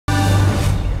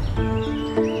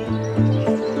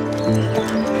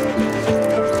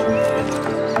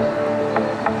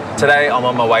Today, I'm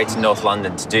on my way to North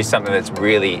London to do something that's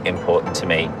really important to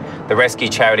me. The rescue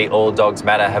charity All Dogs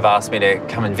Matter have asked me to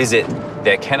come and visit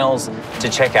their kennels to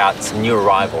check out some new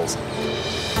arrivals.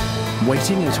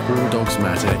 Waiting at All Dogs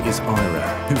Matter is Ira,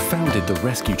 who founded the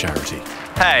rescue charity.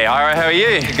 Hey, Ira, how are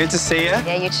you? Good to see you.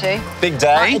 Yeah, you too. Big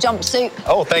day. Like the jumpsuit.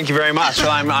 Oh, thank you very much. Well,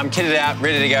 I'm kitted out,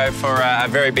 ready to go for a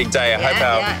very big day. I hope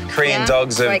our Korean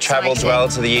dogs have travelled well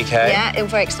to the UK. Yeah, it was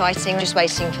very exciting. Just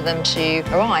waiting for them to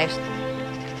arrive.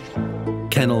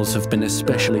 Kennels have been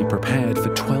especially prepared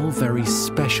for 12 very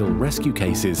special rescue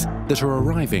cases that are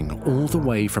arriving all the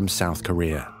way from South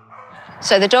Korea.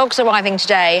 So the dogs arriving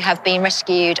today have been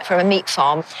rescued from a meat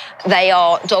farm. They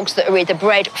are dogs that are either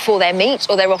bred for their meat,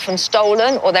 or they're often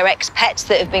stolen, or they're ex-pets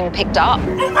that have been picked up.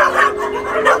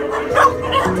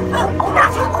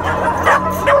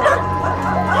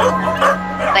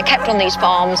 They're kept on these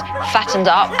farms, fattened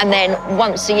up, and then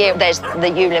once a year there's the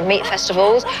Yulin meat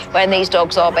festivals, where these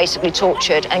dogs are basically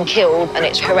tortured and killed, and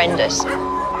it's horrendous.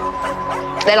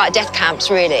 They're like death camps,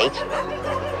 really.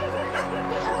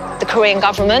 The Korean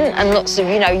government and lots of,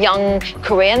 young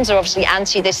Koreans are obviously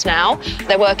anti this now.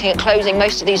 They're working at closing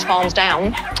most of these farms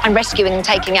down and rescuing and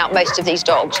taking out most of these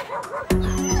dogs.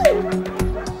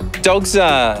 Dogs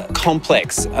are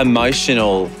complex,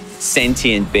 emotional,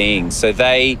 sentient beings, so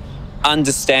they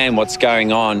understand what's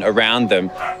going on around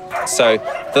them. So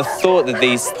the thought that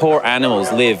these poor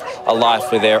animals live a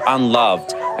life where they're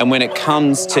unloved, and when it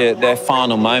comes to their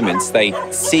final moments, they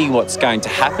see what's going to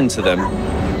happen to them.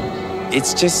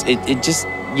 It's just, you just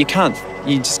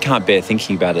can't bear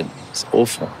thinking about it. It's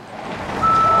awful.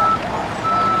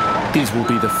 These will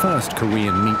be the first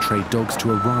Korean meat trade dogs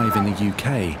to arrive in the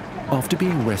UK after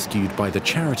being rescued by the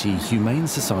charity Humane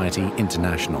Society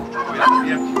International.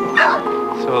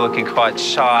 So we're looking quite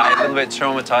shy, a little bit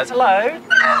traumatised. Hello.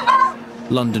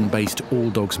 London-based All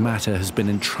Dogs Matter has been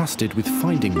entrusted with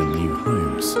finding them new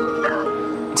homes.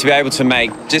 To be able to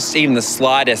make just even the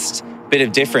slightest bit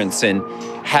of difference and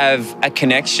have a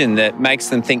connection that makes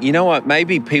them think, you know what,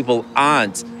 maybe people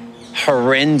aren't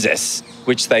horrendous,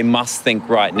 which they must think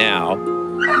right now.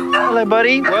 Hello,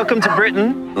 buddy. Welcome to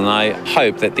Britain. And I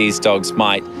hope that these dogs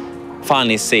might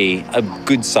finally see a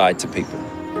good side to people.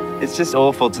 It's just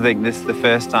awful to think this is the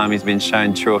first time he's been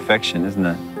shown true affection, isn't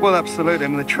it? Well, absolutely. I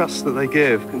mean, the trust that they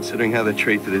give, considering how they're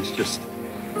treated, is just,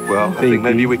 well, I think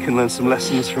maybe we can learn some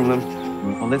lessons from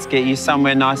them. Well, let's get you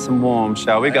somewhere nice and warm,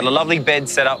 shall we? We've got a lovely bed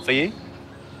set up for you.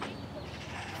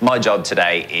 My job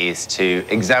today is to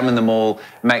examine them all,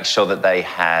 make sure that they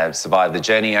have survived the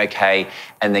journey okay,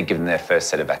 and they're given their first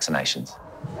set of vaccinations.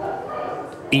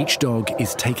 Each dog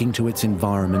is taking to its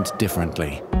environment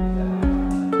differently.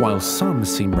 While some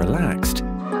seem relaxed,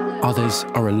 others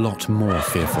are a lot more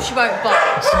fearful. She won't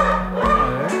bite.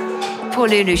 Poor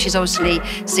Lulu, she's obviously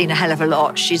seen a hell of a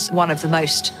lot. She's one of the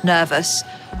most nervous.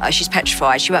 She's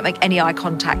petrified. She won't make any eye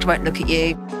contact, won't look at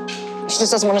you. She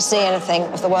just doesn't want to see anything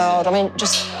of the world. I mean,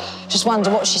 just wonder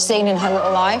what she's seen in her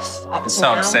little life up It's to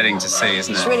so now. upsetting to see,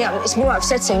 isn't it? It's more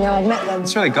upsetting now I've met them.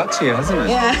 It's really got to you, hasn't it?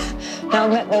 Yeah, now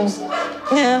I've met them.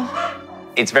 Yeah.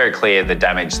 It's very clear the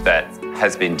damage that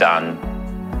has been done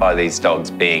by these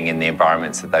dogs being in the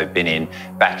environments that they've been in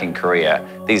back in Korea.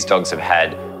 These dogs have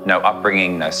had no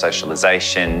upbringing, no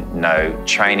socialization, no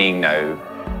training, no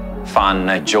fun,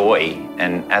 no joy,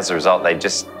 and as a result, they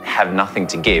just have nothing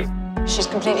to give. She's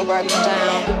completely broken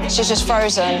down. She's just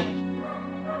frozen.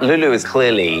 Lulu is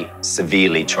clearly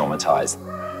severely traumatized.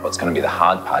 What's going to be the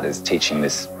hard part is teaching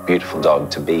this beautiful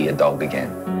dog to be a dog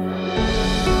again.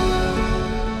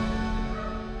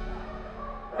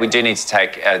 We do need to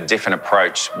take a different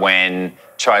approach when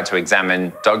trying to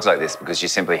examine dogs like this, because you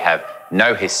simply have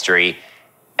no history,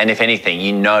 and if anything,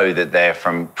 you know that they're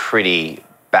from pretty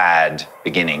bad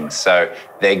beginnings. So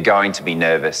they're going to be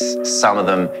nervous, some of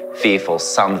them fearful,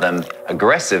 some of them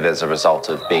aggressive as a result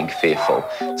of being fearful.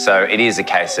 So it is a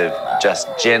case of just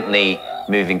gently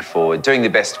moving forward, doing the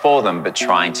best for them, but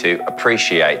trying to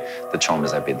appreciate the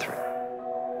traumas they've been through.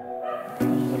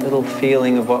 A little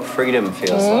feeling of what freedom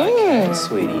feels like,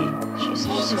 sweetie. She's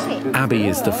so sweet. Abby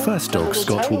is the first dog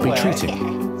Scott will be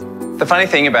treating. The funny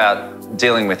thing about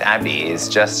dealing with Abby is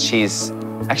just she's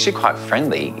actually quite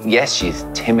friendly. Yes, she's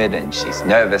timid and she's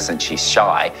nervous and she's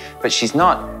shy, but she's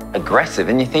not aggressive.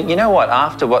 And you think, you know what,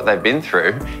 after what they've been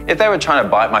through, if they were trying to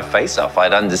bite my face off,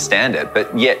 I'd understand it.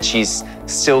 But yet she's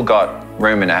still got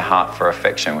room in her heart for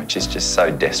affection, which is just so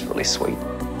desperately sweet.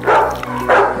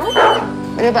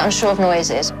 A little bit unsure of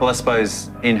noises. Well, I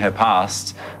suppose in her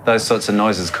past, those sorts of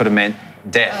noises could have meant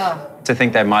death. To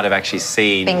think they might have actually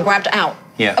seen... Being grabbed out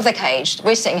Yeah. of the cage.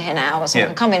 We're sitting here now, or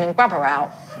someone Yeah. come in and grab her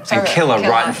out. And kill her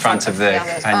right in front of the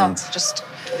others. companions.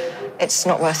 Oh, it's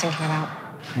not worth thinking about.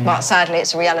 But sadly,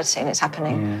 it's a reality and it's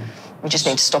happening. Yeah. We just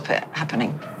need to stop it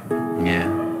happening. Yeah,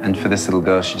 and for this little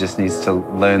girl, she just needs to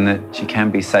learn that she can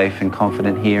be safe and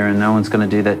confident here and no one's going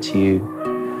to do that to you.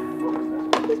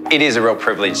 It is a real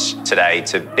privilege today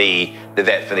to be the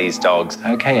vet for these dogs.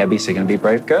 Okay, Abby, so you're going to be a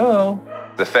brave girl.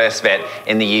 The first vet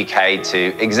in the UK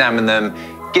to examine them,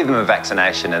 give them a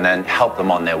vaccination and then help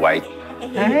them on their way.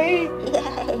 Hey,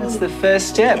 that's the first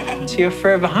step to your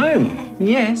forever home.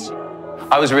 Yes.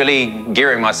 I was really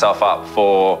gearing myself up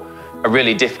for a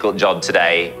really difficult job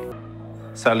today.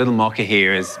 So little Mocha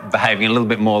here is behaving a little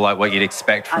bit more like what you'd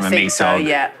expect from a meat dog. I think so,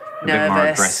 yeah. A bit more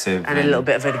aggressive. And a little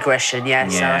bit of an aggression, yeah.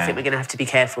 So I think we're going to have to be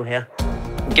careful here.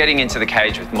 Getting into the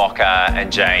cage with Mocha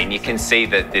and Jane, you can see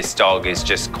that this dog is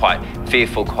just quite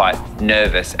fearful, quite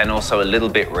nervous, and also a little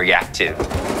bit reactive.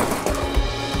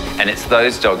 And it's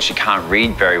those dogs you can't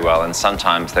read very well, and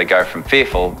sometimes they go from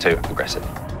fearful to aggressive.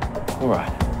 All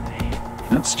right.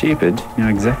 You're not stupid. You know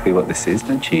exactly what this is,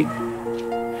 don't you?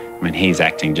 I mean, he's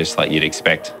acting just like you'd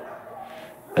expect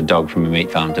a dog from a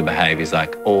meat farm to behave. He's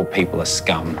like, all people are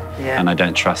scum, and I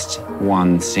don't trust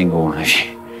one single one of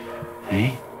you.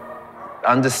 Hey?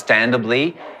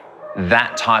 Understandably,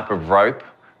 that type of rope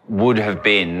would have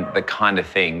been the kind of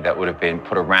thing that would have been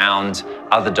put around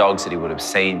other dogs that he would have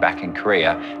seen back in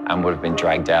Korea and would have been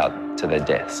dragged out to their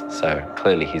deaths. So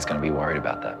clearly he's going to be worried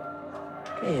about that.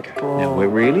 Good boy. Now, we're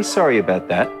really sorry about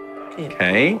that. Good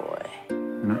okay? boy.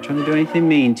 We're not trying to do anything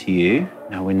mean to you.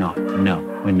 No, we're not. No,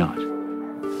 we're not.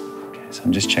 Okay, so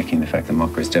I'm just checking the fact that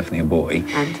Mocha is definitely a boy.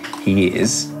 And? He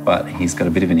is, but he's got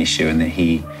a bit of an issue in that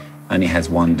he only has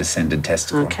one descended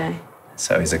testicle. Okay.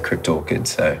 So he's a cryptorchid.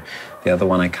 So the other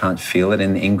one, I can't feel it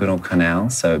in the inguinal canal.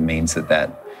 So it means that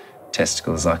that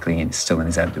testicle is likely still in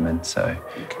his abdomen. So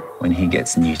when he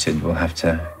gets neutered, we'll have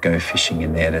to go fishing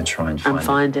in there to try and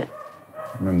find it.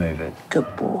 Remove it.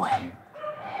 Good boy.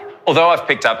 Although I've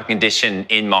picked up a condition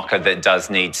in Mocha that does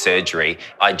need surgery,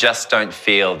 I just don't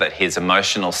feel that his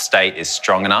emotional state is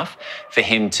strong enough for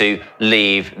him to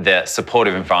leave the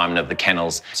supportive environment of the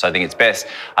kennels. So I think it's best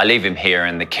I leave him here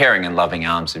in the caring and loving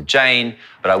arms of Jane,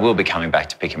 but I will be coming back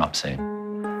to pick him up soon.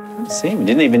 See, we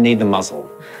didn't even need the muzzle.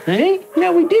 Hey?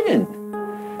 No, we didn't.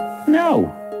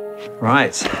 No.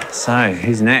 Right, so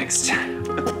who's next?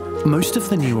 Most of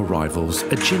the new arrivals are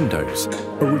Jindos,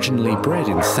 originally bred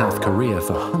in South Korea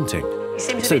for hunting.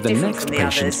 So the next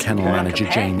patient kennel manager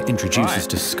Jane introduces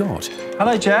to Scott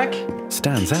Hello, Jack.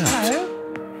 stands out.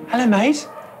 Hello. Hello, mate.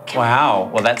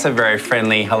 Wow, well, that's a very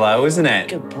friendly hello, isn't it?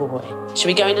 Good boy. Should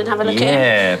we go in and have a look at him?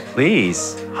 Yeah,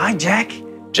 please. Hi, Jack.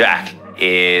 Jack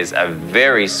is a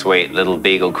very sweet little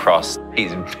beagle cross.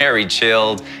 He's very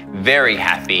chilled, very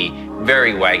happy,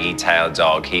 very waggy-tailed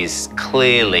dog. He's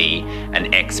clearly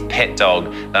an ex-pet dog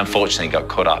that unfortunately got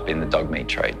caught up in the dog meat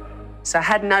trade. So I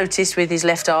had noticed with his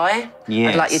left eye.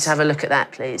 Yes. I'd like you to have a look at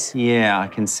that, please. Yeah, I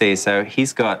can see. So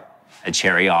he's got a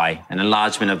cherry eye, an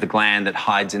enlargement of the gland that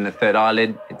hides in the third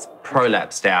eyelid. It's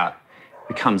prolapsed out,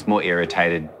 becomes more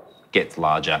irritated, gets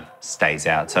larger, stays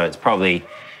out. So it's probably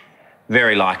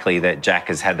very likely that Jack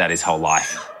has had that his whole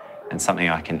life, and something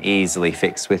I can easily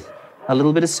fix with a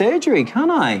little bit of surgery,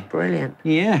 can't I? Brilliant.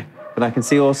 Yeah, but I can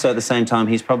see also at the same time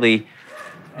he's probably...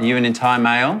 Are you an entire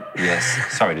male? Yes.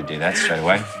 Sorry to do that straight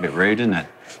away. A bit rude, isn't it?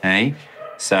 Hey?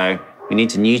 So we need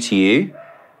to neuter you.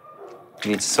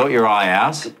 We need to sort your eye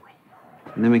out,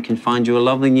 and then we can find you a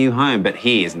lovely new home. But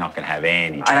he is not going to have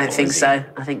any trouble, I don't think so.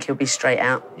 I think he'll be straight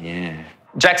out. Yeah.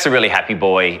 Jack's a really happy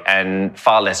boy and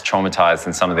far less traumatised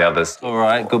than some of the others. All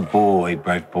right, good boy,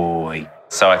 brave boy.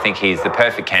 So I think he's the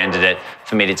perfect candidate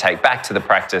for me to take back to the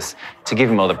practice to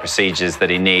give him all the procedures that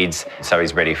he needs so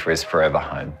he's ready for his forever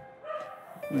home.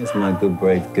 Where's my good,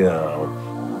 brave girl?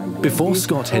 Before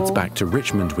Scott heads back to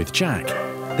Richmond with Jack,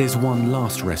 there's one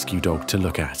last rescue dog to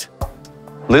look at.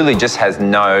 Lily just has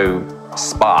no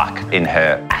spark in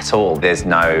her at all. There's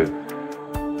no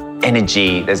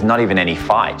energy, there's not even any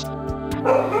fight.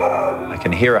 I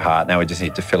can hear her heart, now we just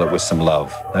need to fill it with some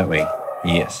love, don't we?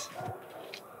 Yes.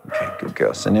 Okay, good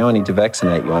girl. So now I need to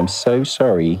vaccinate you. I'm so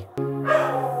sorry.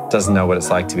 Doesn't know what it's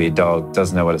like to be a dog,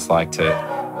 doesn't know what it's like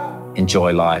to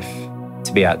enjoy life,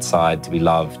 to be outside, to be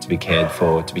loved, to be cared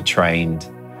for, to be trained,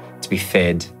 to be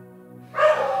fed.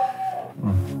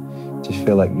 Just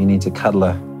feel like you need to cuddle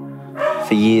her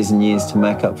for years and years to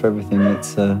make up for everything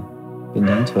that's been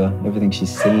done to her, everything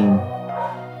she's seen.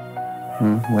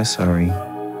 We're sorry.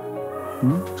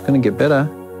 It's going to get better.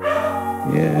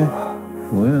 Yeah,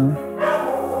 well.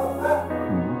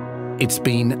 It's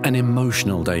been an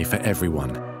emotional day for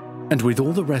everyone. And with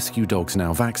all the rescue dogs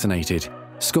now vaccinated,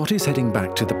 Scott is heading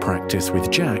back to the practice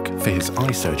with Jack for his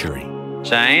eye surgery.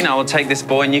 Jane, I will take this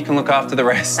boy and you can look after the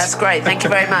rest. That's great. Thank you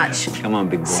very much. Come on,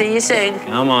 big boy. See you soon.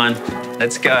 Come on.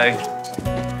 Let's go.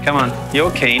 Come on.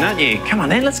 You're keen, aren't you? Come on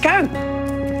then, let's go.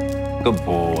 Good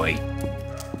boy.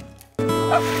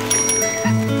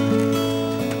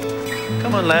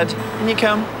 Come on, lad. Can you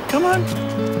come? Come on.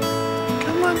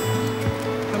 Come on.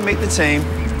 Come meet the team.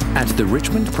 At the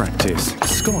Richmond practice,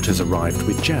 Scott has arrived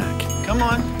with Jack. Come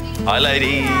on. Hi,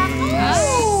 ladies.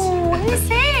 Oh, who's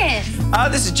this? Oh,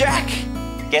 this is Jack.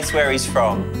 Guess where he's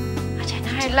from? I don't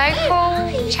know,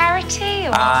 local charity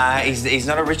or? He's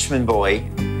not a Richmond boy.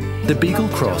 The Beagle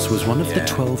Cross was one of the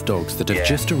 12 dogs that have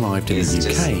just arrived in the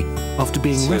UK after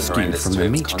being rescued from the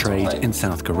meat trade in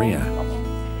South Korea.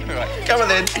 Right, come on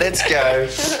then, let's go.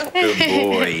 Good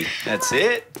boy. That's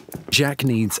it. Jack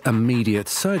needs immediate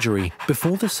surgery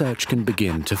before the search can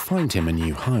begin to find him a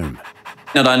new home.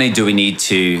 Not only do we need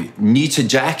to neuter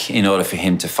Jack in order for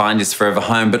him to find his forever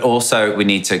home, but also we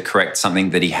need to correct something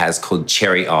that he has called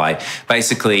cherry eye.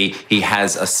 Basically, he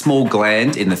has a small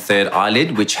gland in the third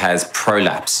eyelid which has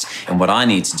prolapsed. And what I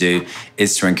need to do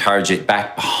is to encourage it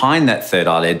back behind that third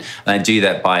eyelid. And I do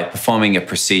that by performing a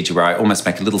procedure where I almost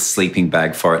make a little sleeping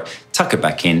bag for it, tuck it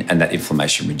back in, and that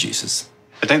inflammation reduces.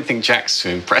 I don't think Jack's too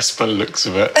impressed by the looks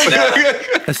of it.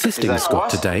 Assisting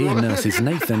Scott today are nurses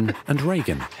Nathan and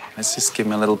Reagan. Let's just give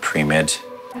him a little pre-med.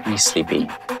 He's sleepy.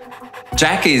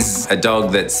 Jack is a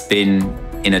dog that's been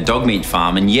in a dog meat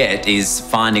farm and yet is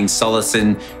finding solace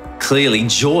and clearly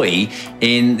joy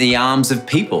in the arms of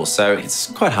people. So it's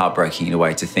quite heartbreaking in a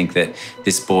way to think that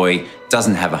this boy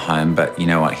doesn't have a home, but you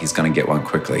know what? He's going to get one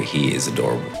quickly. He is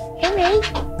adorable. Hey, me.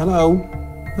 Hello.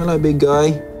 Hello, big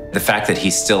guy. The fact that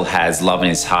he still has love in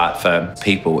his heart for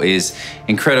people is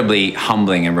incredibly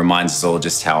humbling and reminds us all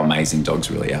just how amazing dogs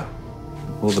really are.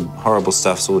 All the horrible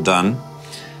stuff's all done.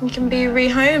 You can be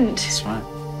rehomed. That's right.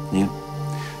 Yeah.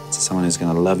 To someone who's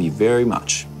going to love you very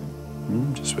much.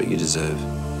 Just what you deserve.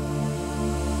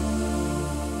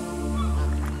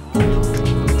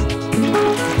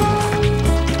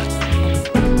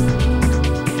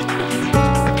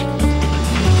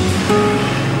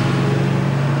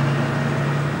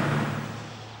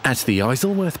 At the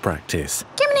Isleworth practice,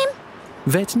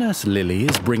 vet nurse Lily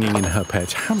is bringing in her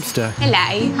pet hamster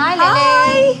Hello.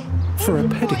 Hi, Lily. for a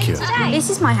pedicure. This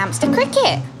is my hamster,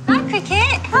 Cricket. Hi,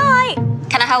 Cricket. Hi.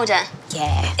 Can I hold her?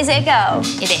 Yeah. Is it a girl?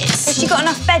 It is. Has she got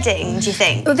enough bedding, do you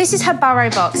think? Well, this is her burrow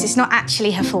box. It's not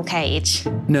actually her full cage.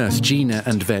 Nurse Gina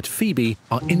and vet Phoebe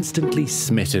are instantly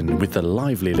smitten with the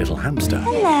lively little hamster.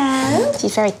 Hello.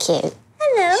 She's very cute.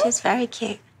 Hello. She's very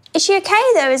cute. Is she okay,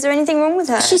 though? Is there anything wrong with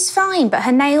her? She's fine, but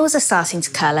her nails are starting to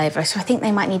curl over, so I think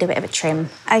they might need a bit of a trim.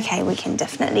 OK, we can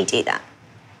definitely do that.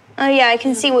 Oh, yeah, I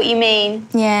can see what you mean.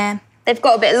 Yeah. They've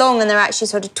got a bit long and they're actually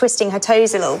sort of twisting her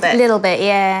toes a little bit. A little bit,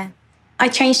 yeah. I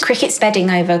changed Cricket's bedding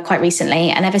over quite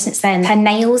recently, and ever since then, her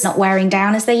nails are not wearing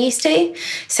down as they used to.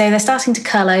 So they're starting to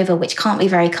curl over, which can't be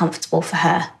very comfortable for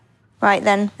her. Right,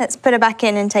 then. Let's put her back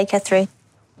in and take her through.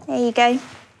 There you go.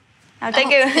 Now, don't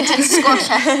go... Squash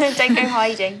her. Don't go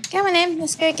hiding. Come on in,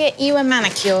 let's go get you a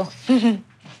manicure.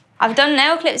 I've done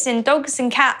nail clips in dogs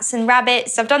and cats and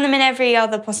rabbits. I've done them in every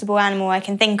other possible animal I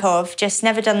can think of, just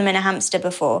never done them in a hamster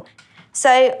before.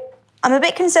 So I'm a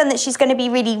bit concerned that she's going to be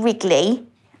really wriggly.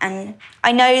 And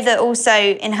I know that also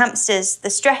in hamsters, the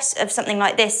stress of something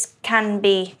like this can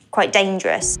be quite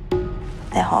dangerous.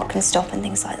 Their heart can stop and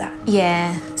things like that.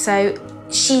 Yeah, so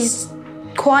she's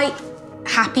quite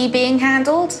happy being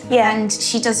handled. Yeah. And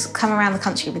she does come around the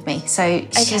country with me, so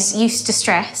she's used to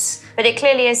stress. But it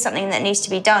clearly is something that needs to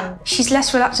be done. She's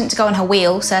less reluctant to go on her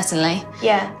wheel, certainly.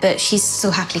 Yeah. But she's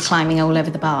still happily climbing all over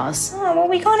the bars. Oh, well,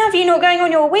 we can't have you not going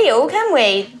on your wheel, can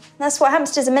we? That's what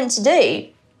hamsters are meant to do.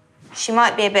 She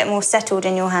might be a bit more settled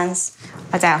in your hands.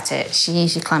 I doubt it. She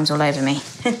usually climbs all over me.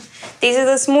 These are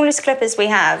the smallest clippers we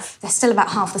have. They're still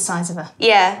about half the size of her.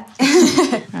 Yeah.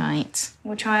 Right.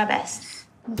 We'll try our best.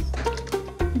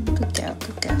 Good girl,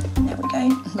 good girl. There we go.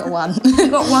 Got one.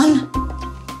 Got one.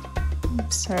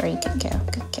 Sorry, good girl,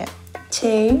 good girl.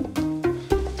 2.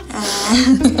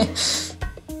 And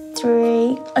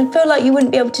 3. I feel like you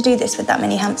wouldn't be able to do this with that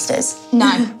many hamsters. No.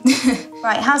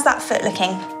 Right, how's that foot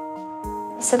looking?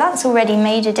 So that's already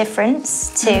made a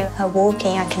difference to her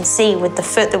walking, I can see, with the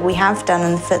foot that we have done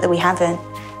and the foot that we haven't.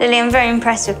 Lily, I'm very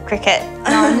impressed with Cricket. No,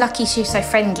 I'm lucky she was so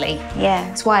friendly. Yeah.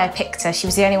 That's why I picked her. She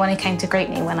was the only one who came to greet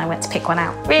me when I went to pick one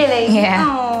out. Really? Yeah.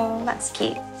 Oh, that's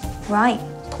cute. Right.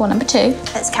 Paw number 2.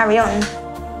 Let's carry on.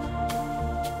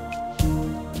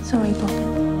 Sorry,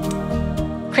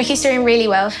 Bob. Cricket's doing really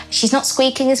well. She's not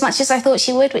squeaking as much as I thought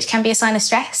she would, which can be a sign of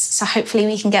stress. So hopefully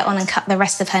we can get on and cut the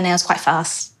rest of her nails quite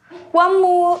fast. One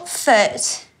more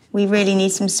foot. We really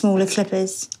need some smaller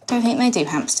clippers. Don't think they do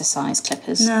hamster-sized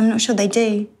clippers. No, I'm not sure they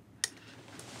do.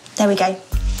 There we go.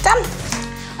 Done.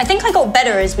 I think I got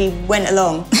better as we went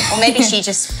along. Or maybe she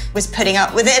just was putting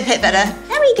up with it a bit better.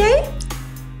 There we go.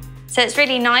 So it's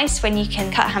really nice when you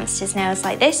can cut hamster's nails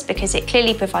like this because it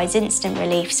clearly provides instant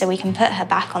relief, so we can put her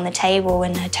back on the table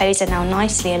and her toes are now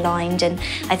nicely aligned, and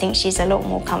I think she's a lot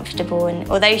more comfortable, and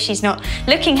although she's not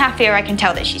looking happier, I can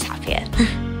tell that she's happier.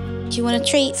 Do you want a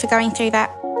treat for going through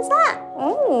that? What's that?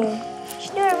 Oh,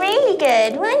 she's doing really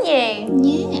good, weren't you?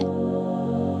 Yeah.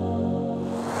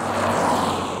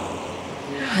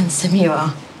 Handsome you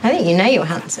are. I think you know you're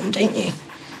handsome, don't you?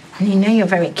 And you know you're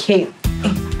very cute.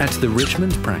 At the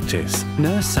Richmond practice,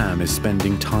 Nurse Sam is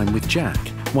spending time with Jack,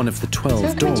 one of the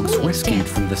 12 dogs rescued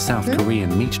from the South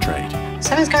Korean meat trade.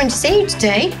 Someone's going to see you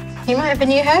today. You might have a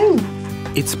new home.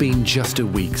 It's been just a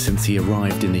week since he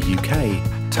arrived in the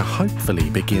UK to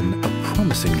hopefully begin a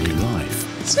promising new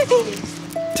life. Snoopy.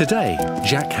 Today,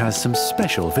 Jack has some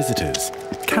special visitors,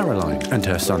 Caroline and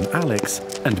her son Alex,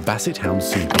 and Basset Hound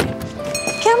Snoopy.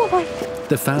 Come on, boy.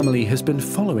 The family has been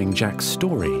following Jack's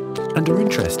story and are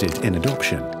interested in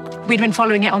adoption. We'd been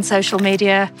following it on social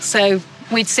media, so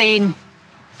we'd seen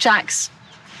Jack's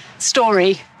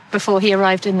story before he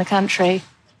arrived in the country.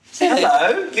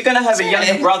 Hello, you're going to have a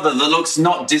younger brother that looks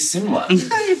not dissimilar.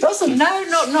 No, he doesn't. No,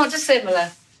 not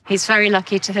dissimilar. He's very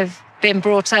lucky to have been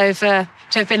brought over,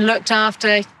 to have been looked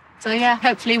after. So, yeah,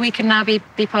 hopefully we can now be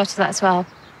part of that as well.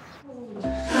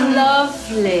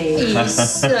 Lovely.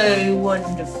 He's so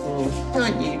wonderful,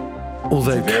 aren't you?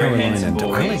 Although Caroline and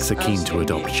Alex are keen to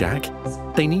adopt Jack,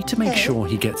 they need to make sure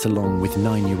he gets along with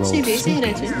 9-year-old Snoopy.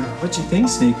 What do you think,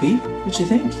 Snoopy? What do you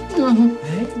think?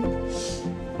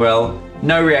 Well,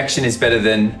 no reaction is better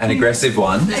than an aggressive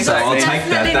one, so I'll take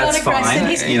that. That's fine.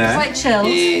 He's quite chilled.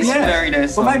 He's very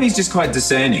nice. Well, maybe he's just quite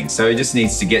discerning, so he just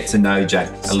needs to get to know Jack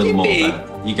a little more.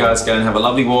 You guys go and have a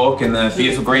lovely walk in the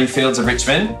beautiful green fields of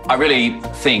Richmond. I really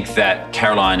think that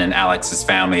Caroline and Alex's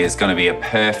family is going to be a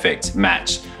perfect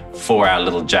match for our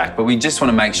little Jack, but we just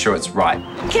want to make sure it's right.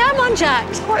 Come on, Jack.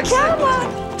 Come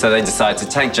on. So they decide to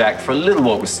take Jack for a little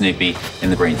walk with Snoopy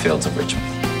in the green fields of Richmond.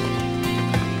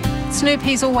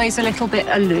 Snoopy's always a little bit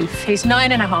aloof. He's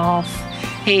 9.5.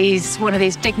 He's one of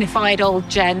these dignified old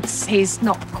gents. He's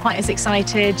not quite as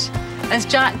excited as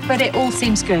Jack, but it all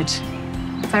seems good.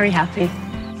 Very happy.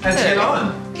 How's it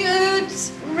on? Good,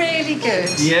 really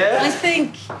good. Yeah? I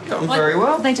think... Got on very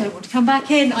well. They don't want to come back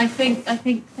in. I think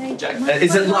they Jack, might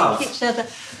is it like love? each other.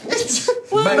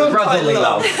 Well, brotherly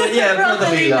love. But yeah,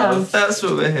 brotherly love. That's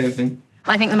what we're having.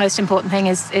 I think the most important thing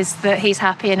is that he's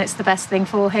happy and it's the best thing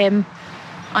for him.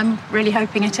 I'm really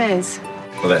hoping it is.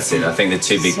 Well, that's it. I think the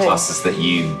two big pluses that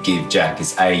you give Jack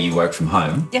is A, you work from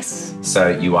home. Yes. So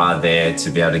you are there to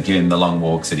be able to give him the long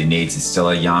walks that he needs. He's still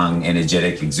a young,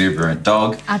 energetic, exuberant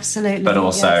dog. Absolutely. But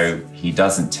also, he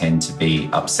doesn't tend to be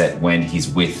upset when he's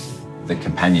with the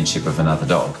companionship of another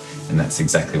dog. And that's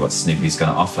exactly what Snoopy's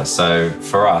going to offer. So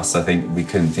for us, I think we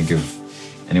couldn't think of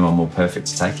anyone more perfect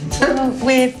to take him. Well,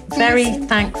 we're very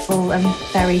thankful and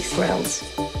very thrilled.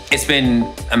 It's been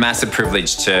a massive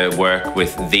privilege to work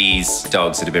with these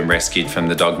dogs that have been rescued from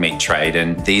the dog meat trade,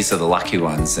 and these are the lucky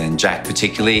ones. And Jack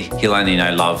particularly, he'll only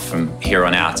know love from here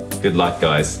on out. Good luck,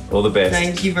 guys. All the best.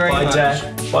 Thank you very much. Bye,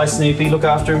 Jack. Bye, Snoopy. Look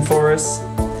after him for us.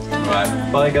 All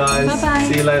right. Bye, guys. Bye-bye.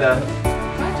 See you later.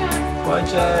 Bye, Jack. Bye,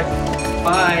 Jack.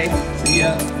 Bye. See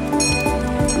ya.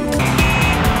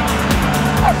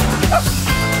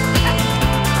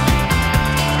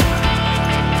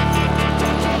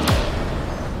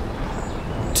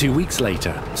 2 weeks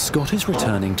later, Scott is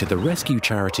returning to the rescue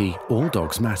charity All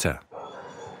Dogs Matter.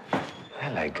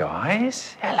 Hello,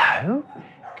 guys. Hello.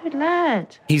 Good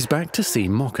lad. He's back to see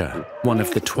Mocha, one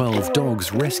of the 12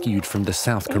 dogs rescued from the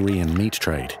South Korean meat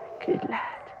trade. Good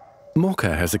lad.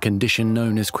 Mocha has a condition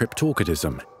known as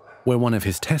cryptorchidism, where one of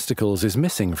his testicles is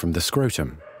missing from the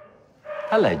scrotum.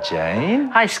 Hello, Jane.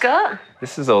 Hi, Scott.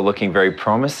 This is all looking very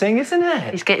promising, isn't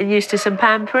it? He's getting used to some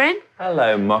pampering.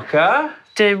 Hello, Mocha.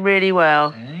 Doing really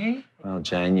well. Hey. Well,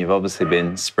 Jane, you've obviously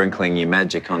been sprinkling your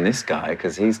magic on this guy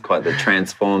because he's quite the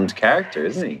transformed character,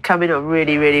 isn't he? Coming on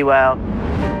really, really well.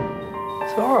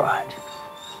 It's all right.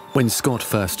 When Scott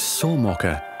first saw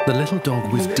Mocha, the little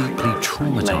dog was deeply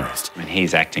traumatized. And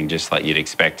he's acting just like you'd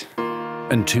expect.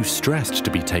 And too stressed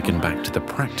to be taken back to the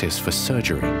practice for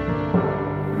surgery.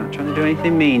 I'm not trying to do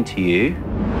anything mean to you.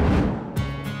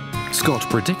 Scott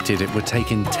predicted it would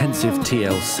take intensive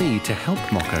TLC to help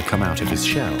Mocha come out of his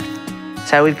shell.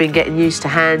 So we've been getting used to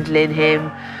handling him,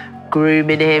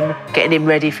 grooming him, getting him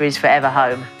ready for his forever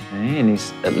home. And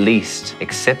he's at least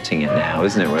accepting it now,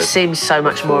 isn't it? Whereas Seems so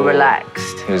much more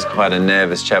relaxed. he was quite a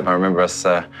nervous chap. I remember us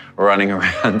running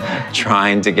around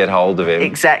trying to get hold of him.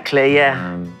 Exactly,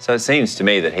 yeah. So it seems to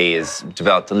me that he has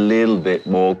developed a little bit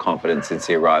more confidence since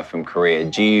he arrived from Korea.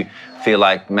 Do you feel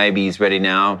like maybe he's ready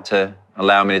now to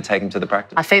allow me to take him to the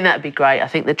practice? I think that'd be great. I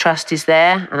think the trust is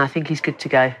there, and I think he's good to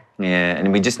go. Yeah,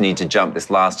 and we just need to jump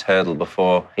this last hurdle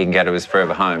before he can go to his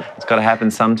forever home. It's got to happen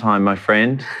sometime, my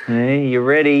friend. Hey, you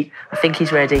ready? I think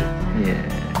he's ready.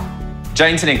 Yeah.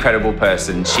 Jane's an incredible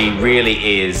person. She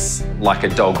really is like a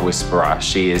dog whisperer.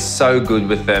 She is so good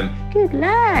with them. Good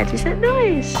lad, is that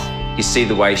nice? You see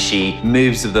the way she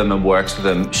moves with them and works with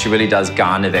them. She really does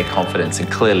garner their confidence,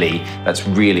 and clearly that's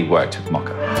really worked with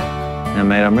Mocha. Now,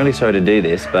 mate, I'm really sorry to do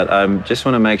this, but I just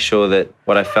want to make sure that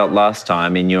what I felt last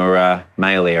time in your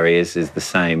male areas is the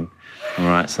same. All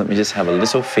right, so let me just have a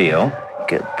little feel.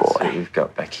 Good boy. So we've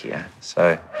got back here.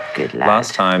 So good lad.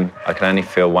 Last time, I could only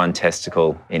feel one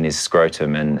testicle in his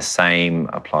scrotum, and the same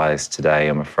applies today,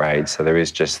 I'm afraid. So there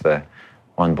is just the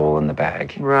one ball in the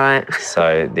bag. Right.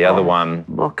 So the other one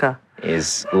Mocha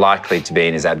is likely to be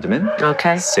in his abdomen.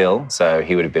 Okay. Still, so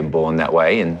he would have been born that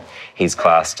way, and he's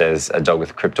classed as a dog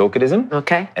with cryptorchidism.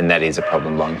 Okay. And that is a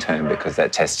problem long term because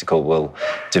that testicle will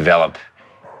develop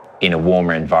in a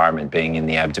warmer environment, being in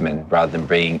the abdomen rather than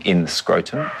being in the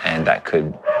scrotum, and that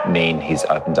could mean he's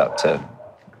opened up to,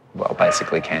 well,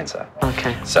 basically cancer.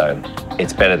 Okay. So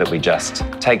it's better that we just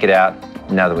take it out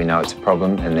now that we know it's a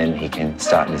problem, and then he can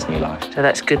start in his new life. So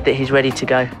that's good that he's ready to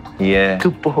go. Yeah.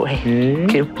 Good boy.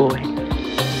 Good boy.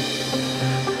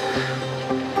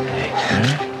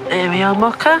 There we are,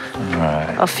 Mocha. All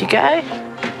right. Off you go.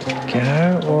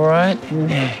 Go, all right. In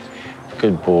there.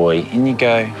 Good boy. In you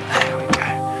go. There we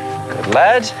go. Good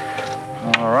lad.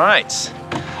 All right.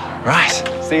 Right.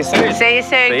 See you soon. See you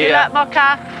soon. Good luck,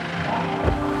 Mocha.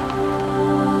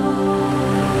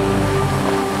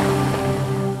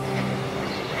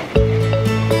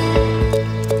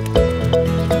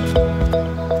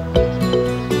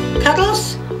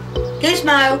 Cuddles?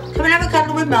 Gizmo, come and have a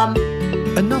cuddle with Mum.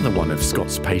 Another one of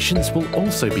Scott's patients will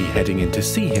also be heading in to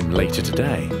see him later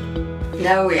today.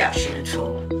 No reaction at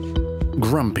all.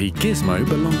 Grumpy Gizmo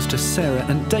belongs to Sarah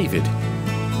and David.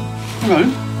 Hello.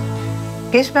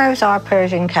 Gizmo's our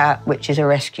Persian cat, which is a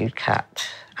rescued cat.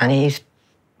 And he's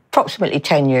approximately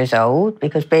 10 years old,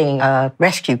 because being a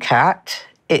rescue cat,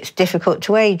 it's difficult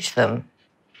to age them.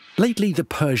 Lately, the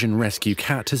Persian rescue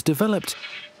cat has developed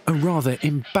a rather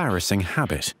embarrassing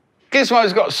habit.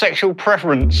 Gizmo's got a sexual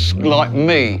preference like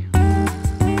me.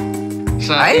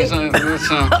 So, Hey? so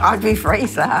I'd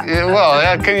rephrase that. yeah, well,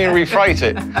 how can you rephrase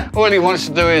it? All he wants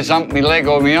to do is hump me leg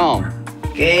or me arm.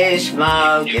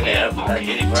 Gizmo, give it a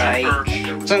bloody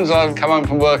break. As soon as I come home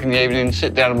from work in the evening,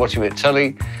 sit down and watch a bit of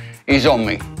telly, he's on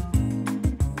me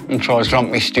and tries to hump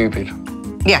me stupid.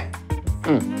 Yeah.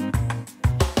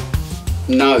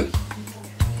 No.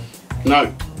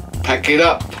 No. Pack it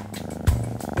up.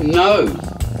 No.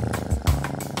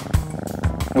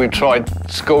 We tried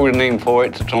schooling him for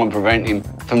it to try and prevent him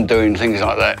from doing things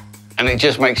like that, and it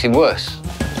just makes him worse.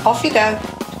 Off you go.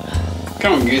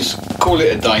 Come on, Giz, call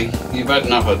it a day. You've had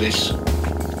enough of this.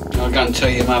 I'll go and tell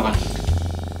your mother.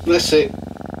 That's it.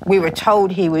 We were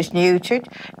told he was neutered,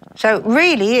 so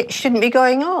really it shouldn't be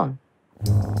going on.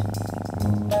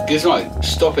 Gizmo,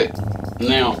 stop it.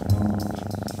 Now.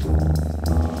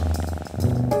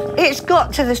 It's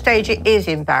got to the stage it is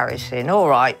embarrassing. All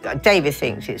right, David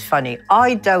thinks it's funny.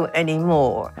 I don't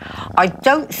anymore. I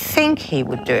don't think he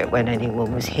would do it when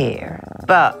anyone was here,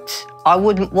 but I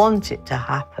wouldn't want it to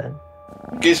happen.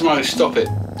 Gizmo, stop it.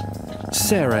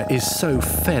 Sarah is so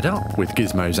fed up with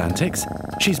Gizmo's antics,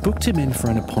 she's booked him in for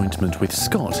an appointment with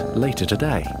Scott later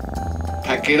today.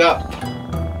 Pack it up.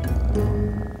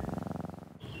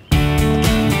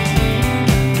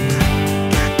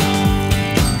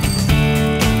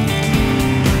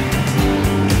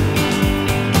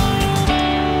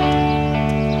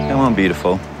 Come on,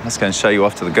 beautiful. Let's go and show you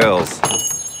off to the girls.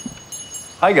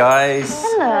 Hi, guys.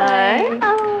 Hello.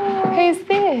 Oh, who's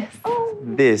this?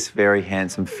 This very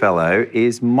handsome fellow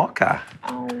is Mocha.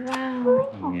 Oh,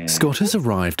 wow. Yeah. Scott has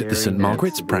arrived at the St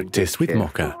Margaret's practice with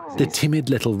Mocha. The timid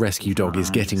little rescue dog is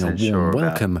getting a warm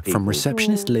welcome from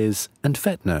receptionist Liz and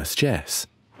vet nurse Jess.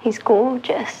 He's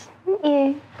gorgeous, isn't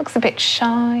you? Looks a bit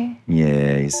shy.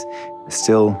 Yeah, he's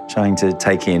still trying to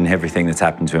take in everything that's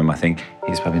happened to him, I think.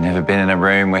 He's probably never been in a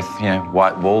room with,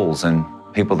 white walls and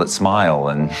people that smile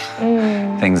and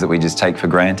things that we just take for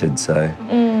granted, so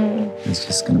he's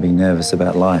just going to be nervous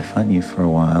about life, aren't you, for a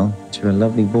while? You're a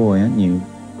lovely boy, aren't you?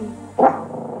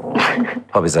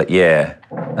 Poppy's like, yeah,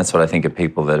 that's what I think of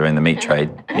people that are in the meat trade.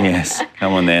 Yes,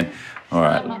 come on then. All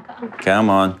right. Come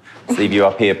on. Let's leave you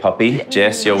up here, puppy.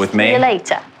 Jess, you're with me. See you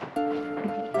later.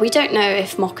 We don't know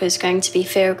if Mocha's going to be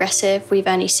fear aggressive. We've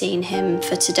only seen him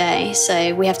for today,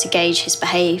 so we have to gauge his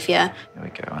behaviour. Here we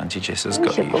go. Auntie Jess has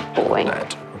got you. Good boy.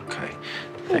 Okay.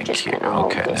 Thank you.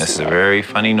 Okay. This is a very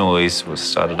funny noise. We'll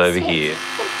start it over here.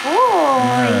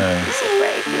 Boy. He's a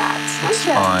brave lad. It's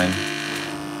fine.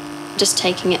 Just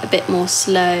taking it a bit more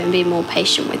slow and being more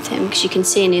patient with him, because you can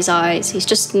see in his eyes he's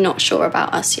just not sure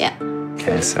about us yet.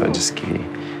 Okay, so I'll just give you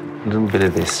a little bit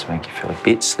of this to make you feel a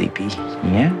bit sleepy.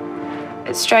 Yeah?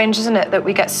 It's strange, isn't it, that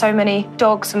we get so many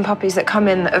dogs and puppies that come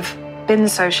in that have been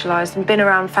socialised and been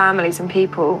around families and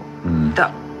people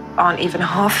that aren't even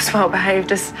half as well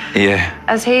behaved as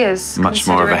he is. Much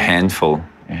more of a handful.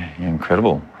 Yeah, you're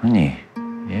incredible, aren't you?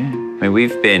 Yeah. I mean,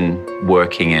 we've been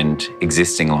working and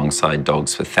existing alongside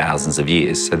dogs for thousands of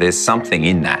years, so there's something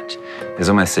in that. There's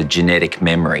almost a genetic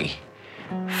memory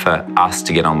for us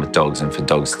to get on with dogs and for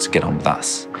dogs to get on with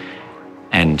us.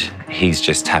 And he's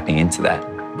just tapping into that,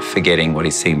 forgetting what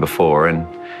he's seen before and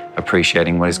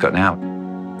appreciating what he's got now.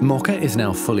 Mocha is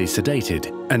now fully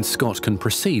sedated and Scott can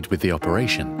proceed with the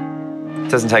operation. It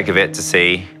doesn't take a vet to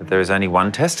see that there is only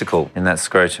one testicle in that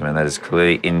scrotum, and that is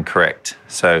clearly incorrect.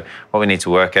 So what we need to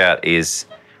work out is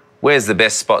where's the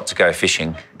best spot to go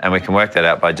fishing? And we can work that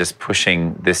out by just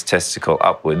pushing this testicle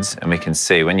upwards, and we can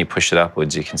see when you push it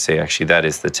upwards, you can see actually that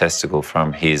is the testicle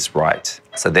from his right.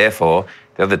 So therefore,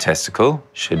 the other testicle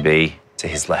should be to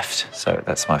his left. So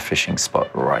that's my fishing spot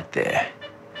right there.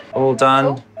 All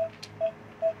done.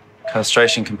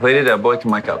 Castration completed. Our boy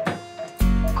can wake up.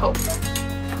 Cool.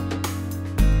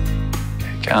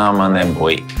 Come on then,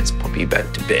 boy. Let's pop you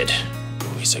back to bed.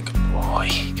 Oh, he's a good boy.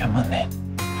 Come on then.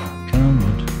 Come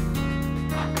on.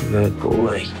 Good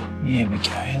boy. Here we go.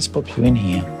 Let's pop you in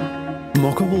here.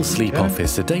 Mocha will sleep off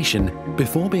his sedation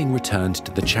before being returned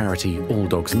to the charity All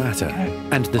Dogs Matter,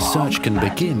 and the search can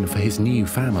begin for his new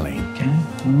family. Okay,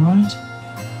 all right.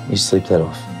 You sleep that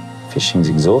off. Fishing's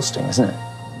exhausting, isn't it?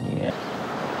 Yeah.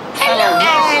 Hello,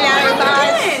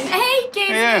 guys. Hey, Gizzy.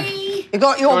 Yeah. You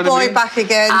got your boy back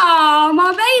again. Oh,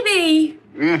 my baby.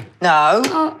 Yeah. No.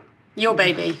 Oh, your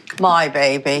baby. My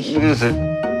baby. Is it?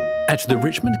 At the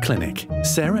Richmond Clinic,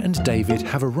 Sarah and David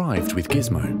have arrived with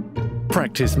Gizmo.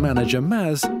 Practice manager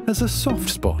Maz has a soft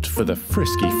spot for the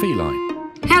frisky feline.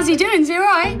 How's he doing? Is he all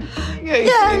right?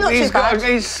 Not too bad.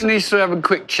 He needs to have a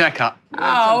quick check-up.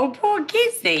 Oh, poor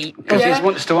Gizzy. Because he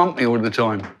wants to hump me all the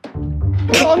time.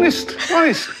 Honest.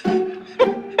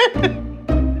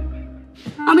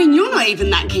 I mean, you're not even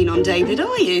that keen on David,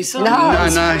 are you? So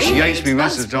No, she hates me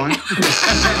most of the time.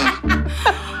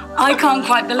 I can't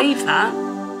quite believe that.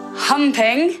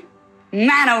 Humping?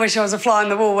 Man, I wish I was a fly on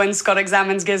the wall when Scott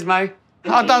examines Gizmo.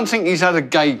 I don't think he's had a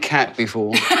gay cat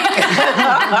before. That's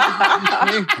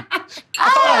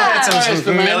some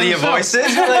familiar voices.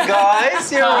 Hello,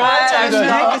 guys. You're all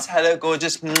right. Hello,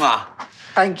 gorgeous. Mwah.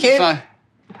 Thank you.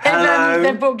 Hello.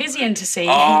 They've brought Gizzy in to see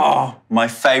you. Oh, my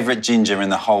favourite ginger in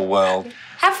the whole world.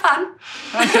 Have fun.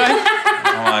 Okay.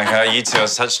 Oh my God, you two are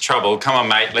such trouble. Come on,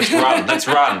 mate, let's run. Let's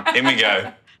run. In we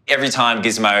go. Every time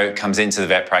Gizmo comes into the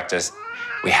vet practice,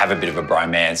 we have a bit of a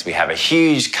bromance. We have a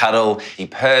huge cuddle. He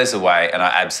purrs away, and I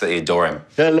absolutely adore him.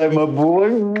 Hello, my boy.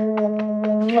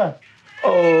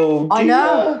 Oh, dear. I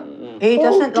know. He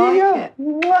doesn't like it.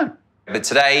 But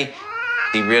today,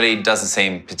 he really doesn't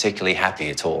seem particularly happy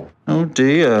at all. Oh,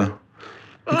 dear.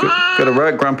 Got a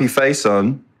right grumpy face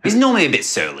on. He's normally a bit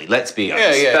surly, let's be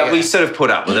honest. But we sort of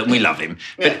put up with it and we love him.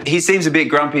 But he seems a bit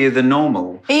grumpier than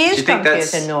normal. He is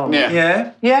grumpier than normal.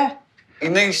 Yeah. Yeah. He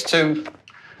needs to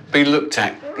be looked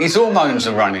at. His hormones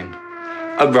are running.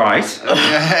 Oh, right.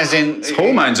 As in... His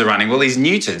hormones are running. Well, he's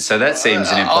neutered, so that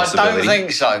seems an impossibility. I don't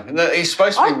think so. He's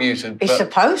supposed to be neutered. He's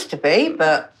supposed to be,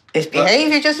 but his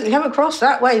behaviour doesn't come across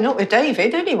that way, not with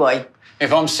David, anyway.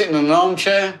 If I'm sitting in an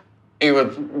armchair, he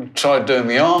would try to do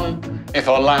my arm. If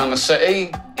I lay on the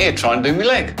settee, he'd try and do my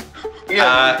leg.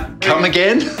 Come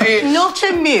again? Not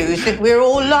amused that we're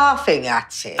all laughing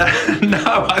at him.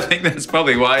 No, I think that's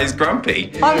probably why he's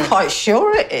grumpy. I'm quite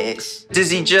sure it is.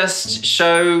 Does he just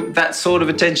show that sort of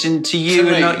attention to you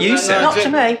and not you, Sarah? Not to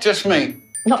me. Just me.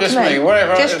 Not just to me.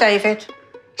 Wherever. Just David.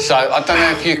 So, I don't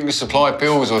know if you can supply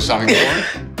pills or something for him.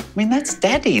 I mean, that's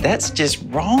Daddy. That's just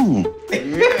wrong.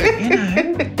 You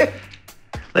know.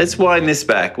 Let's wind this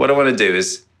back. What I want to do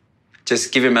is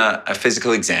just give him a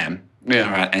physical exam. Yeah.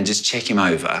 All right, and just check him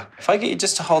over. If I get you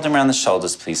just to hold him around the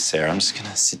shoulders, please, Sarah. I'm just going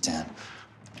to sit down.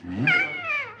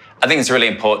 I think it's really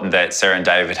important that Sarah and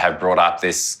David have brought up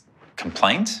this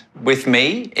complaint. With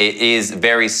me, it is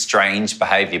very strange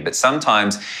behaviour, but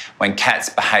sometimes when cats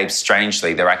behave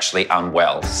strangely, they're actually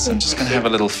unwell. So I'm just going to have a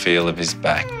little feel of his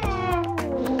back.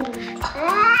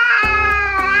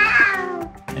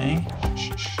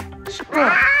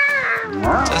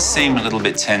 Does seem a little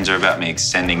bit tender about me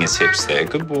extending his hips there.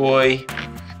 Good boy.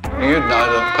 You'd know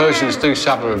that Persians do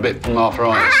suffer a bit from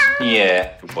arthritis.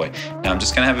 Yeah, good boy. Now I'm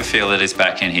just going to have a feel at his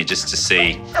back end here just to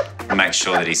see and make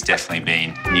sure that he's definitely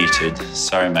been neutered.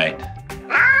 Sorry, mate.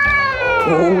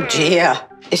 Oh, dear.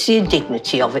 It's the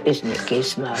indignity of it, isn't it,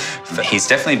 Gizmo? He's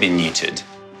definitely been neutered.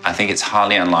 I think it's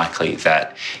highly unlikely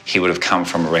that he would have come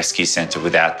from a rescue centre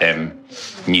without them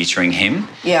neutering him.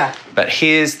 Yeah. But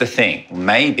here's the thing.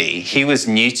 Maybe he was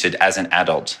neutered as an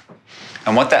adult.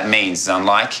 And what that means is,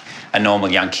 unlike a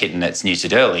normal young kitten that's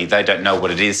neutered early, they don't know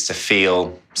what it is to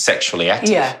feel sexually active.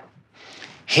 Yeah.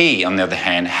 He, on the other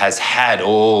hand, has had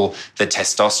all the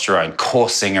testosterone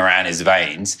coursing around his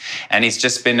veins, and he's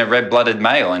just been a red-blooded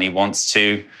male, and he wants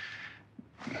to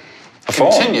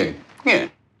perform. Continue, yeah.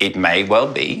 It may well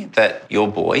be that your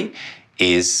boy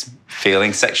is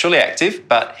feeling sexually active,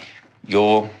 but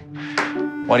you're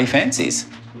what he fancies,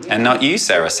 and not you,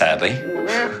 Sarah, sadly.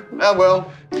 Yeah, oh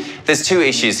well. There's two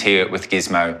issues here with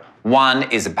Gizmo.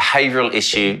 One is a behavioural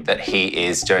issue that he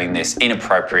is doing this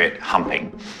inappropriate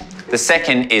humping. The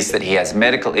second is that he has a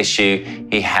medical issue.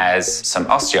 He has some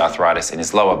osteoarthritis in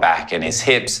his lower back and his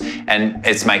hips, and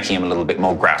it's making him a little bit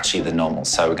more grouchy than normal.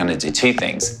 So we're going to do two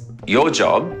things. Your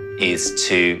job is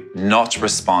to not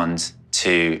respond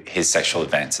to his sexual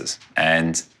advances,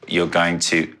 and you're going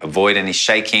to avoid any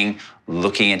shaking,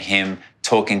 looking at him,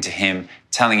 talking to him,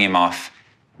 telling him off.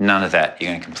 None of that.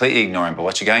 You're going to completely ignore him, but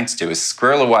what you're going to do is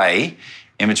squirrel away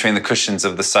in between the cushions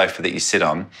of the sofa that you sit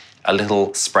on a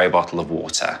little spray bottle of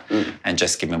water and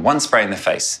just give him one spray in the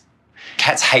face.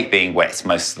 Cats hate being wet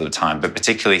most of the time, but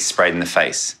particularly sprayed in the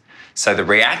face. So the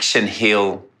reaction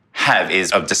he'll have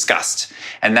is of disgust,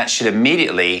 and that should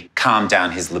immediately calm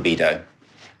down his libido.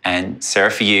 And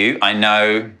Sarah, for you, I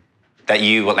know that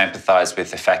you will empathise with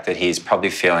the fact that he's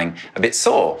probably feeling a bit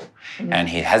sore. And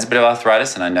he has a bit of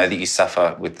arthritis, and I know that you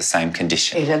suffer with the same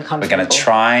condition. He's uncomfortable. We're going to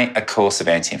try a course of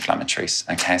anti-inflammatories,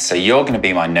 okay? So you're going to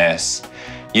be my nurse,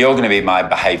 you're going to be my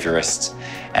behaviourist,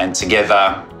 and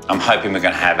together I'm hoping we're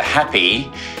going to have a happy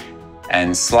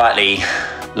and slightly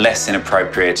less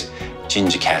inappropriate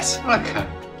ginger cat. Okay.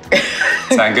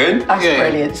 Sound good? That's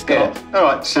brilliant, Scott. Yeah. All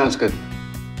right, sounds good.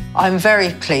 I'm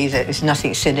very pleased that it's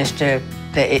nothing sinister,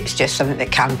 that it's just something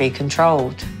that can be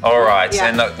controlled. All right,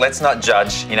 and look, let's not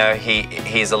judge. You know,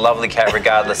 he's a lovely cat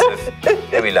regardless of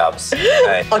who he loves.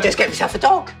 Okay? I'll just get myself a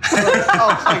dog.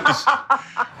 Oh, thanks.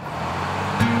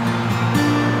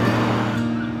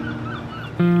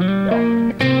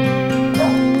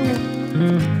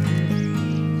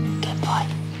 Good boy.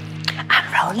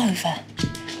 And roll over.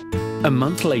 A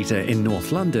month later in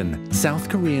North London, South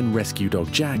Korean rescue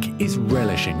dog Jack is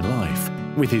relishing life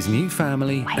with his new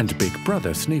family and big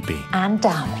brother Snoopy. And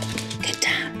down. Get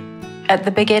down. At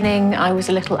the beginning, I was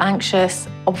a little anxious.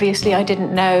 Obviously, I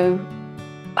didn't know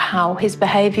how his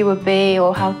behaviour would be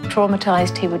or how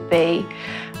traumatised he would be.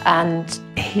 And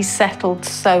he settled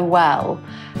so well.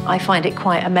 I find it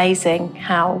quite amazing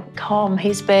how calm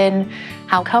he's been,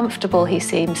 how comfortable he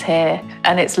seems here.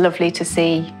 And it's lovely to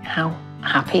see how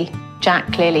happy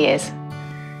Jack clearly is.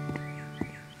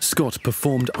 Scott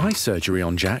performed eye surgery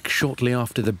on Jack shortly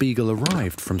after the beagle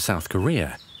arrived from South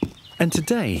Korea. And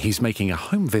today he's making a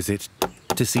home visit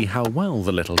to see how well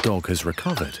the little dog has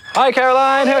recovered. Hi,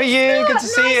 Caroline. How are you? Good to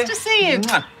see you. Nice to see you.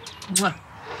 Mwah. Mwah.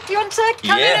 You want to come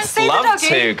in and Yes, see the love doggy?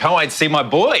 to. Can't wait to see my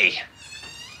boy.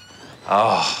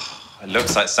 Oh, it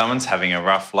looks like someone's having a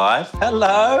rough life.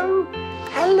 Hello.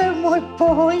 Hello, my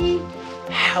boy.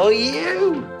 How are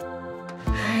you?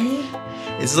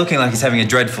 It's looking like he's having a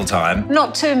dreadful time.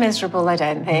 Not too miserable, I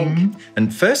don't think.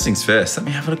 And first things first, let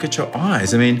me have a look at your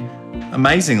eyes. I mean,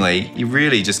 amazingly, you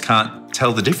really just can't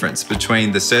tell the difference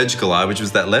between the surgical eye, which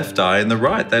was that left eye, and the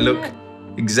right. They look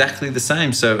exactly the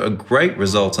same. So a great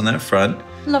result on that front.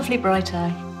 Lovely bright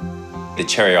eye. The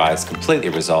cherry eye is completely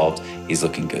resolved. He's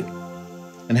looking good.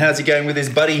 And how's he going with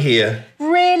his buddy here?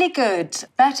 Really good.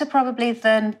 Better probably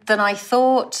than I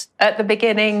thought. At the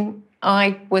beginning,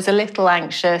 I was a little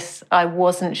anxious. I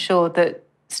wasn't sure that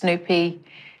Snoopy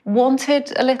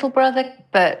wanted a little brother,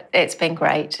 but it's been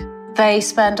great. They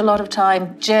spend a lot of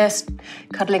time just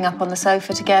cuddling up on the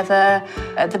sofa together.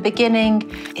 At the beginning,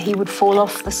 he would fall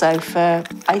off the sofa.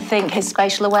 I think his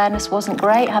spatial awareness wasn't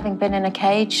great, having been in a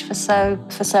cage for so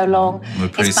long. We're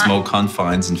pretty small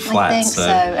confines and flat. I think so.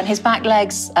 And his back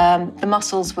legs, the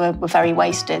muscles were very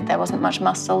wasted. There wasn't much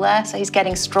muscle there, so he's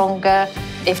getting stronger.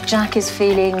 If Jack is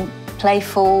feeling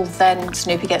playful, then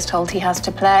Snoopy gets told he has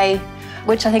to play,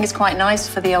 which I think is quite nice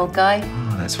for the old guy.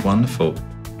 Oh, that's wonderful.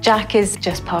 Jack is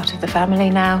just part of the family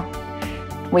now.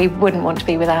 We wouldn't want to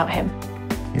be without him.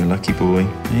 You're a lucky boy.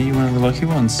 Yeah, you're one of the lucky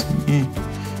ones. Yeah.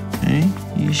 Hey,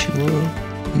 yes, you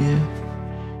are. Yeah.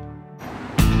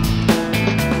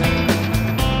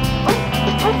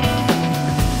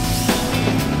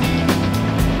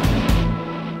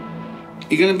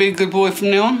 You gonna be a good boy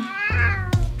from now on?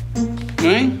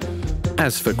 Right?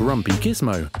 As for Grumpy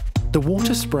Gizmo, the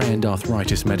water spray and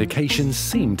arthritis medications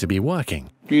seem to be working.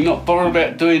 You're not bothered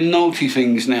about doing naughty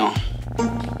things now.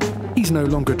 He's no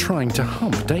longer trying to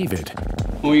hump David.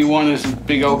 All you want is a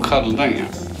big old cuddle, don't you?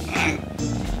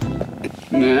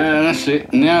 Nah, that's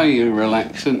it. Now you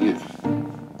relax, aren't you?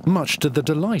 Much to the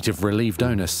delight of relieved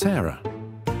owner Sarah.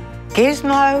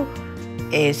 Gizmo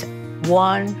is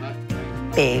one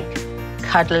big,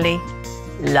 cuddly,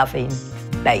 loving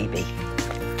baby.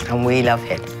 And we love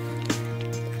him.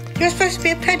 You're supposed to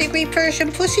be a pedigree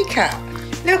Persian pussycat.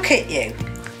 Look at you.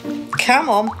 Come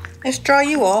on, let's dry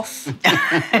you off.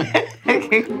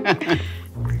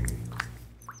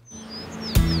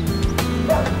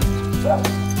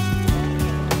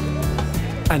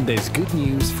 And there's good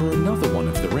news for another one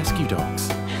of the rescue dogs.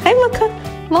 Hi, Mocha.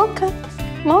 Mocha.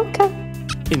 Mocha.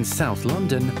 In South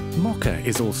London, Mocha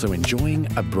is also enjoying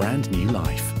a brand new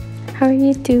life. How are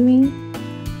you doing?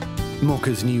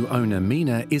 Mocha's new owner,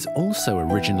 Mina, is also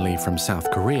originally from South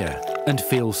Korea and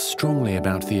feels strongly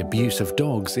about the abuse of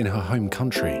dogs in her home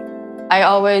country. I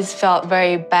always felt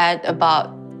very bad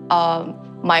about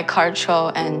my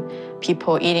culture and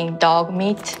people eating dog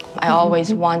meat. I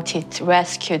always wanted to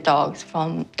rescue dogs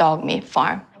from dog meat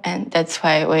farm, and that's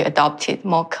why we adopted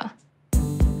Mocha.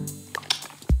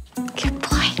 Good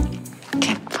boy.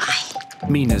 Good boy.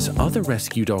 Mina's other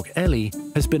rescue dog, Ellie,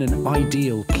 has been an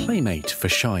ideal playmate for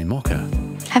shy Mocha.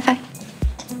 High five.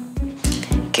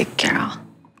 Good girl.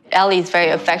 Ellie is a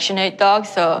very affectionate dog,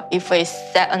 so if we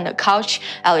sit on the couch,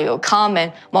 Ellie will come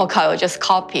and Mocha will just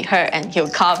copy her and he'll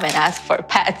come and ask for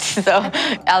pets. So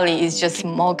Ellie is just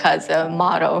Mocha's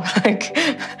model.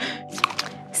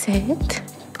 Sit.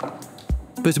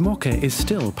 But Mocha is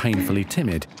still painfully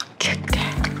timid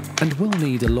and will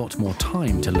need a lot more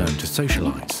time to learn to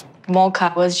socialize.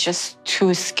 Mocha was just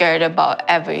too scared about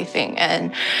everything,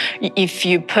 and if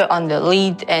you put on the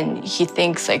lead and he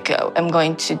thinks like I'm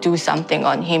going to do something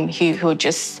on him, he will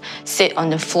just sit on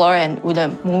the floor and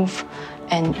wouldn't move,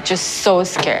 and just so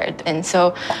scared. And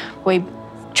so we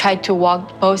tried to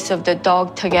walk both of the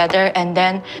dog together, and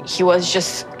then he was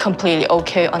just completely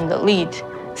okay on the lead.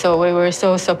 So we were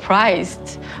so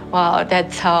surprised. Wow,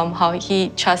 that's how he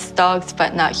trusts dogs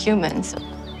but not humans.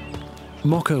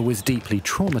 Mocha was deeply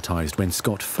traumatized when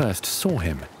Scott first saw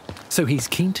him, so he's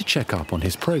keen to check up on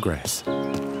his progress.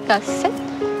 That's it.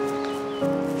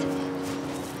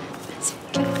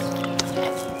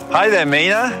 Hi there,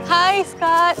 Mina. Hi,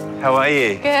 Scott. How are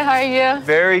you? Good, how are you?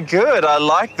 Very good. I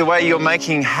like the way you're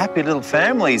making happy little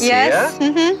families Yes.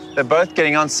 here. Mm-hmm. They're both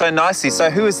getting on so nicely.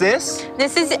 So who is this?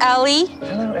 This is Ellie.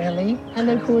 Hello, Ellie.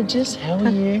 Hello, gorgeous. How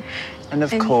are you? And of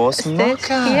course,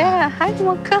 Mocha. Yeah, hi,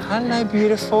 Mocha. Hello,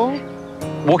 beautiful.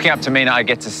 Walking up to Mina, I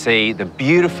get to see the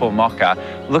beautiful Mocha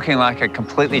looking like a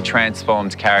completely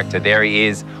transformed character. There he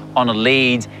is on a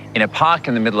lead in a park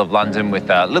in the middle of London with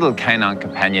a little canine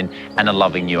companion and a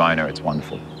loving new owner. It's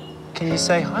wonderful. Can you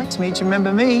say hi to me? Do you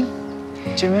remember me?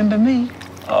 Do you remember me?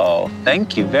 Oh,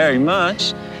 thank you very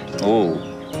much. Oh.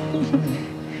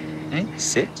 Hey,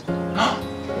 sit.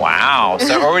 Wow,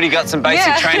 so already got some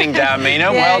basic training down, Mina.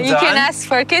 Yeah, well done. you can ask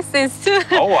for kisses too.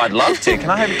 Oh, I'd love to. Can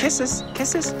I have kisses?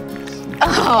 Kisses?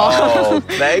 Oh,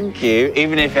 thank you.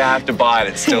 Even if you have to buy it,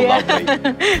 it's still lovely.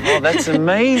 Oh, that's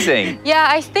amazing. Yeah,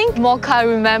 I think Mocha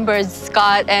remembers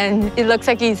Scott, and it looks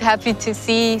like he's happy to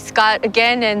see Scott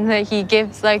again, and he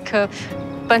gives like a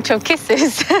bunch of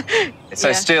kisses.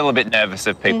 So still a bit nervous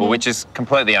of people, which is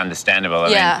completely understandable. I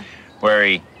mean, where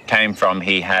he came from,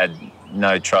 he had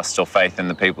no trust or faith in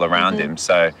the people around him.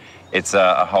 So it's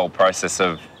a whole process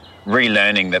of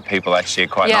relearning that people actually are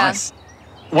quite nice.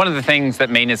 One of the things that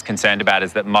Mina's concerned about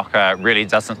is that Mocha really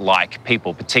doesn't like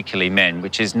people, particularly men,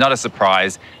 which is not a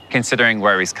surprise considering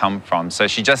where he's come from. So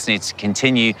she just needs to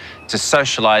continue to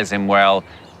socialise him well,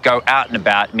 go out and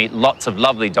about, meet lots of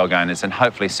lovely dog owners, and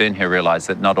hopefully soon he'll realise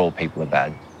that not all people are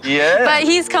bad. Yeah. But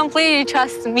he's completely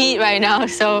trusts me right now,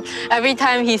 so every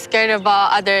time he's scared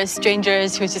about other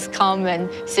strangers who just come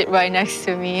and sit right next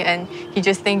to me, and he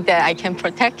just thinks that I can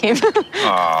protect him.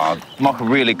 Oh, Mocha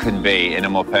really couldn't be in a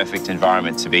more perfect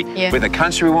environment to be with a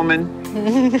country woman,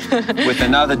 with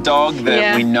another dog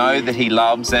that we know that he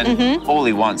loves, and all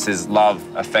he wants is love,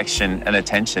 affection, and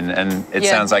attention, and it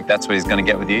sounds like that's what he's going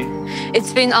to get with you.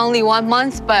 It's been only 1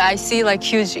 month, but I see like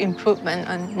huge improvement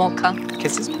on Mocha.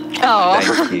 Kisses. Oh.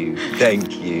 Thank you.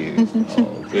 Thank you.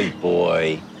 Oh, good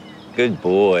boy. Good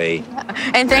boy.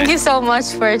 And thank you so much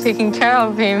for taking care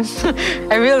of him.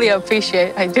 I really appreciate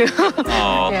it, I do.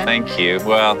 Oh, Yeah. thank you.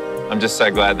 Well, I'm just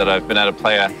so glad that I've been able to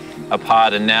play a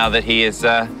part, and now that he is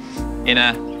in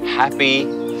a happy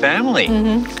family.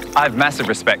 I have massive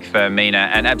respect for Mina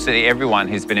and absolutely everyone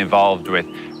who's been involved with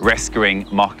rescuing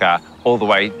Mocha all the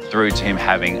way through to him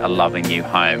having a loving new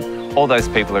home. All those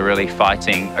people are really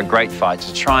fighting a great fight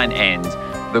to try and end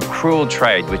the cruel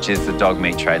trade, which is the dog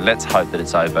meat trade. Let's hope that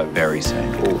it's over very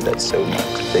soon. Oh, that's so much.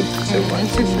 Thank you so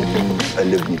much. I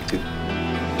love you too.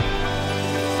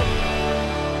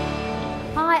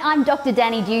 Hi, I'm Dr.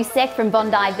 Danny Dusek from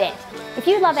Bondi Vet. If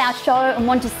you love our show and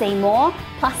want to see more,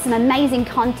 plus some amazing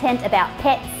content about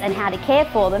pets and how to care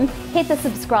for them, hit the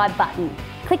subscribe button.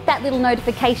 Click that little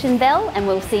notification bell and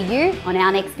we'll see you on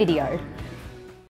our next video.